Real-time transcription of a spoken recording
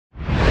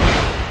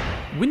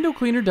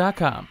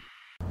windowcleaner.com.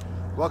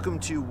 Welcome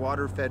to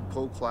Waterfed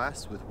Pole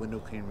class with Window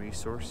Clean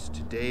Resource.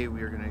 Today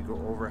we are going to go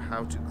over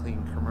how to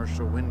clean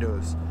commercial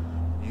windows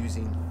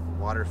using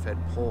Waterfed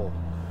Pole.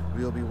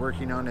 We will be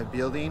working on a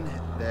building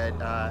that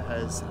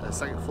has a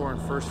second floor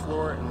and first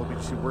floor, and we'll be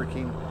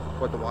working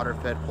with the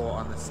Waterfed Pole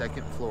on the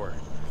second floor.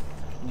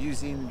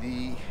 Using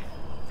the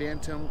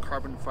Phantom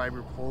carbon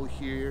fiber pole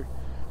here,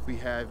 we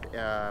have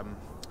a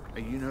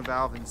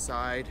univalve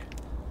inside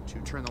to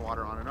turn the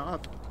water on and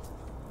off.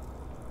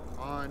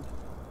 On,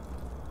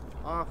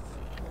 off,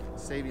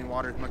 saving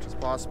water as much as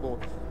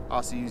possible.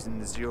 Also using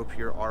the Zero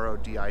Pure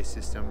RODI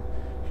system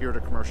here at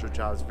a commercial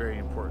job is very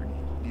important.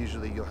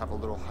 Usually you'll have a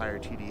little higher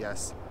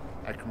TDS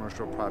at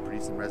commercial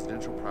properties and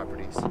residential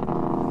properties.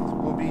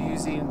 We'll be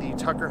using the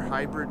Tucker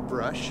hybrid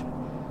brush.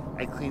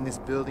 I clean this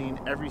building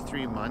every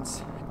 3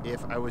 months.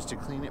 If I was to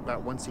clean it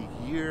about once a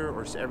year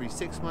or every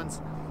 6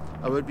 months,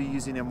 I would be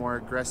using a more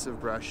aggressive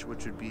brush,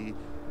 which would be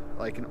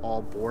like an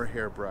all boar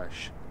hair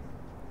brush.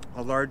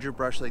 A larger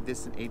brush like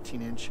this, an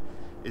 18-inch,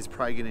 is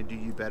probably going to do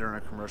you better on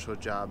a commercial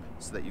job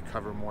so that you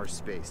cover more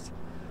space.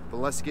 But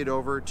let's get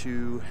over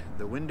to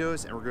the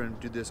windows, and we're going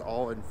to do this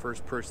all in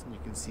first person. You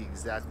can see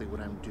exactly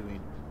what I'm doing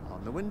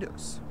on the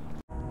windows.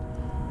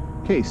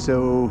 Okay,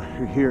 so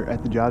you're here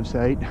at the job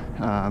site.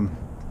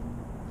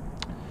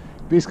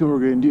 Basically what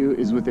we're going to do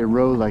is with a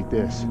row like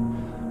this,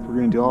 we're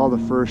going to do all the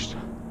first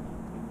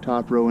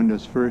top row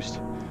windows first,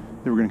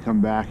 then we're going to come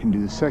back and do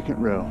the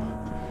second row.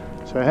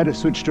 So I had to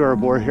switch to our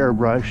boar hair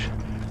brush.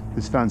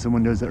 Just found some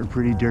windows that were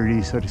pretty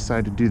dirty, so I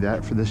decided to do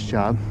that for this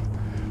job.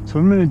 So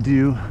what I'm going to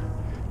do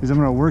is I'm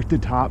going to work the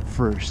top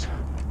first,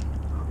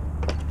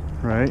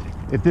 right?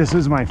 If this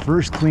was my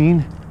first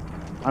clean,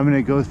 I'm going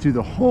to go through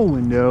the whole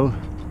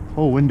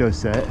window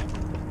set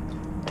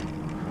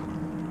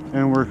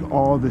and work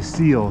all the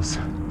seals.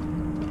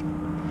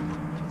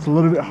 It's a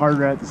little bit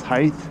harder at this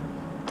height.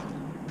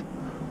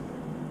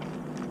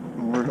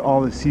 And work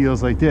all the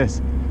seals like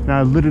this. Now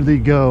I literally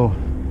go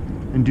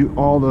and do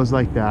all those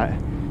like that,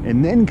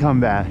 and then come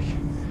back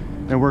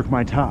and work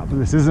my top.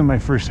 This isn't my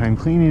first time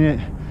cleaning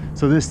it,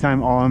 so this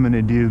time all I'm going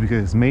to do,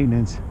 because it's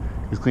maintenance,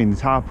 is clean the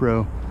top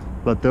row,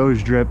 let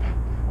those drip,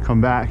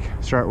 come back,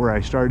 start where I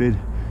started,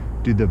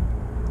 do the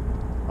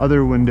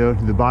other window,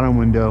 do the bottom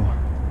window,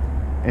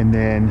 and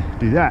then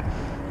do that.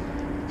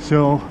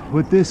 So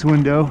with this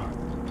window,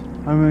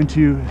 I'm going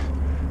to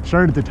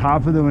start at the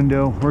top of the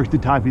window, work the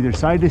top either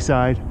side to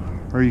side,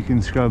 or you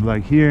can scrub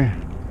like here,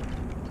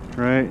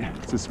 right?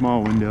 It's a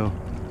small window.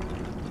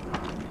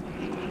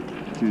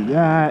 Do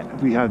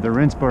that. We have the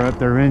rinse bar up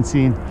there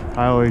rinsing.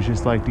 I always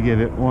just like to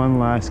give it one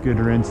last good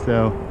rinse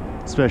though,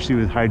 especially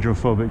with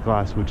hydrophobic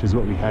glass, which is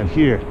what we have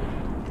here.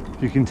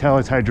 You can tell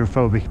it's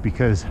hydrophobic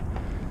because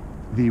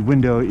the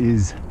window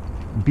is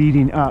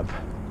beating up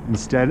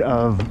instead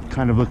of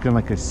kind of looking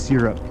like a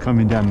syrup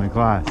coming down the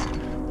glass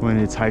when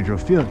it's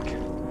hydrophilic.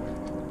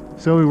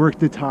 So we work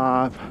the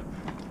top,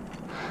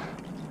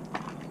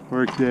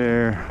 work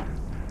there,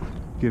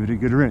 give it a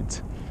good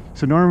rinse.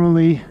 So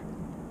normally,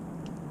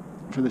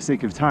 for the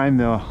sake of time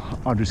though,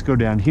 I'll just go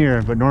down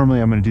here, but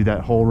normally I'm going to do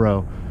that whole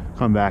row,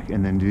 come back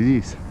and then do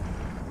these.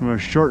 I'm going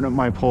to shorten up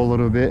my pole a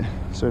little bit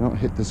so I don't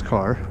hit this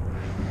car.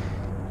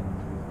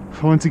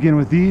 So once again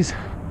with these,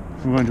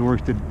 I'm going to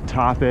work the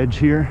top edge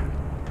here.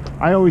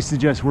 I always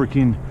suggest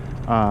working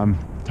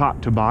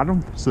top to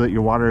bottom so that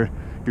your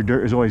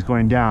dirt is always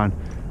going down.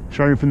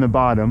 Starting from the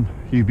bottom,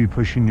 you'd be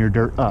pushing your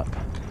dirt up,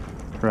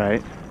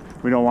 right?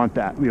 We don't want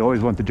that. We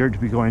always want the dirt to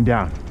be going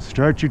down.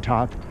 Start your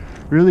top,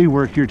 really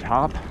work your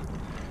top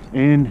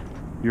and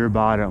your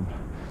bottom.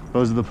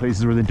 Those are the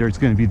places where the dirt's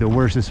going to be the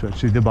worst,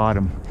 especially the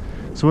bottom.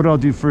 So what I'll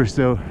do first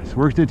though is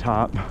work the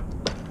top,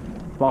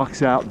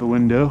 box out the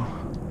window,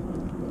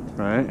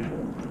 right?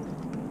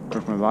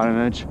 Work my bottom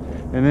edge,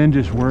 and then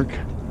just work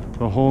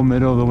the whole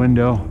middle of the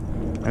window.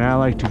 And I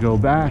like to go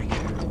back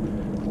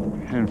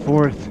and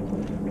forth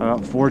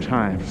about 4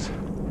 times.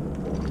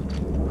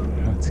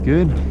 That's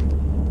good.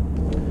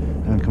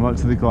 And then come up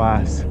to the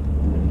glass.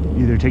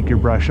 Either take your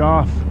brush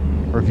off,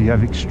 or if you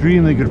have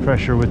extremely good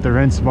pressure with the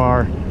rinse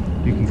bar,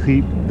 you can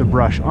keep the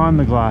brush on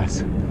the glass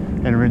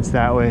and rinse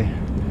that way.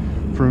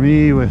 For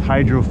me, with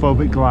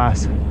hydrophobic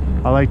glass,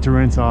 I like to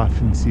rinse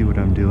off and see what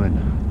I'm doing.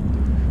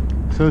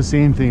 So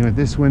same thing with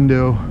this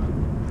window.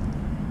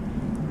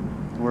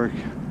 Work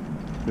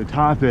the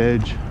top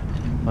edge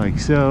like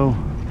so.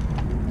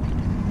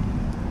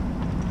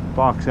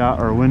 Box out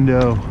our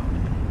window.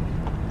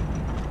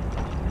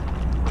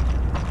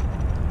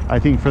 I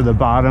think for the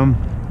bottom,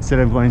 instead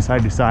of going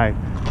side to side,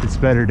 it's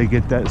better to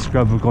get that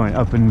scrub of going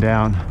up and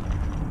down.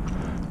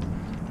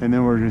 And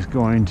then we're just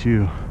going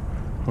to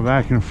go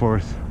back and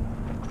forth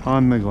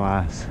on the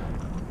glass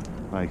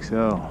like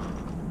so.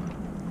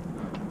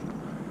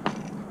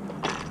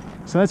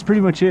 So that's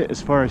pretty much it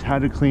as far as how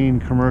to clean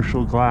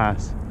commercial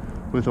glass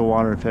with a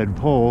water-fed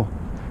pole.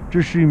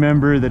 Just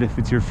remember that if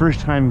it's your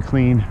first time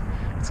clean,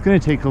 it's going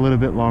to take a little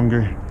bit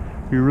longer.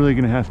 You're really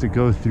going to have to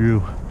go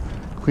through,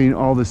 clean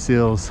all the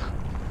seals,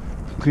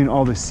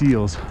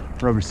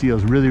 rubber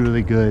seals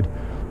really good,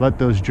 let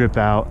those drip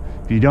out.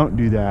 If you don't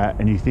do that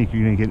and you think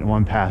you're gonna get in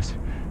one pass,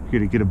 you're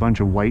gonna get a bunch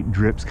of white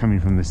drips coming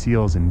from the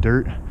seals and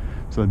dirt.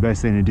 So the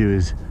best thing to do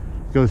is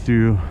go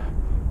through,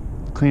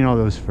 clean all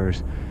those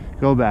first,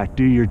 go back,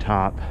 do your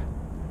top,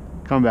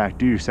 come back,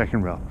 do your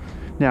second row.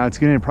 Now it's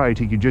gonna probably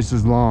take you just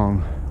as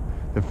long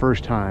the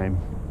first time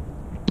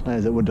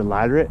as it would to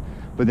ladder it,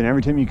 but then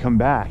every time you come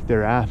back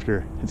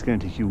thereafter, it's gonna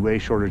take you way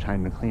shorter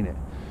time to clean it.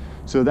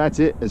 So that's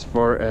it as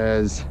far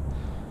as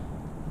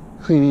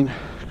cleaning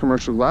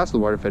commercial glass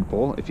with Waterfed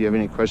pole. If you have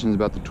any questions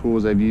about the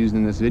tools I've used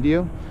in this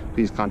video,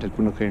 please contact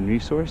Window Clearing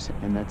Resource,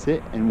 and that's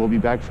it. And we'll be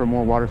back for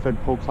more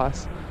Waterfed pole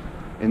class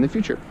in the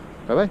future.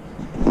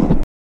 Bye-bye.